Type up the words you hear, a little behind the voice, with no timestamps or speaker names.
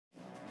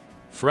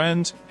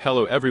Friends,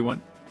 hello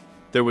everyone.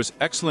 There was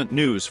excellent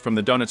news from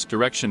the Donetsk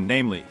direction,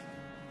 namely,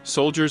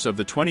 soldiers of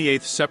the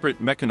 28th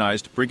Separate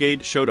Mechanized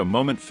Brigade showed a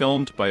moment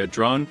filmed by a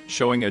drone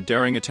showing a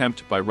daring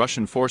attempt by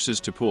Russian forces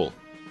to pull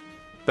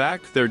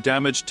back their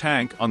damaged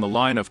tank on the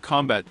line of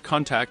combat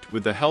contact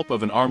with the help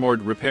of an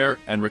armored repair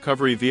and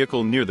recovery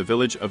vehicle near the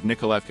village of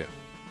Nikolaevka.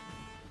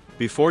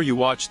 Before you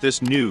watch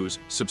this news,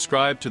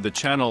 subscribe to the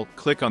channel,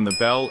 click on the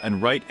bell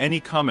and write any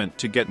comment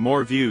to get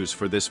more views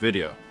for this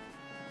video.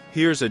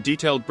 Here's a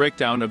detailed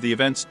breakdown of the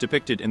events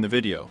depicted in the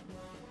video.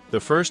 The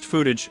first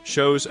footage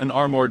shows an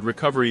armored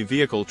recovery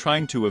vehicle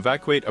trying to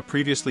evacuate a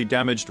previously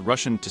damaged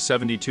Russian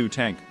T-72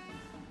 tank.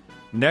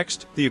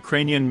 Next, the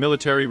Ukrainian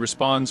military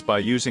responds by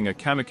using a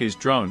Kamikaze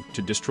drone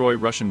to destroy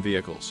Russian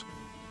vehicles.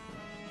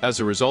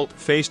 As a result,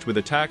 faced with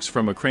attacks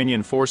from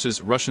Ukrainian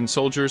forces, Russian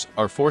soldiers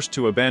are forced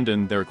to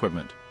abandon their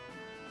equipment.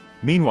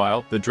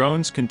 Meanwhile, the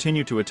drones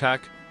continue to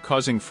attack,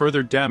 causing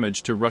further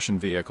damage to Russian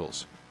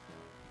vehicles.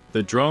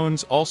 The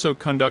drones also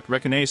conduct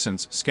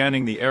reconnaissance,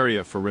 scanning the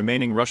area for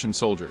remaining Russian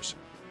soldiers.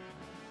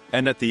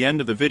 And at the end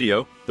of the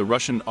video, the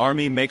Russian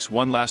army makes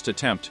one last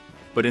attempt,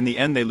 but in the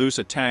end they lose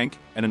a tank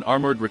and an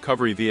armored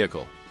recovery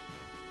vehicle.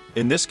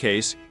 In this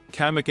case,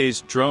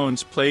 Kamikaze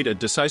drones played a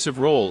decisive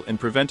role in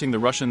preventing the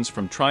Russians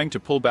from trying to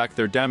pull back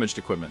their damaged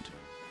equipment.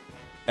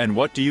 And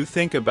what do you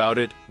think about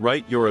it?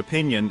 Write your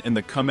opinion in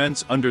the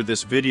comments under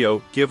this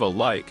video, give a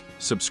like,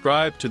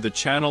 subscribe to the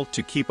channel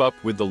to keep up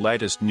with the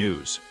latest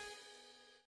news.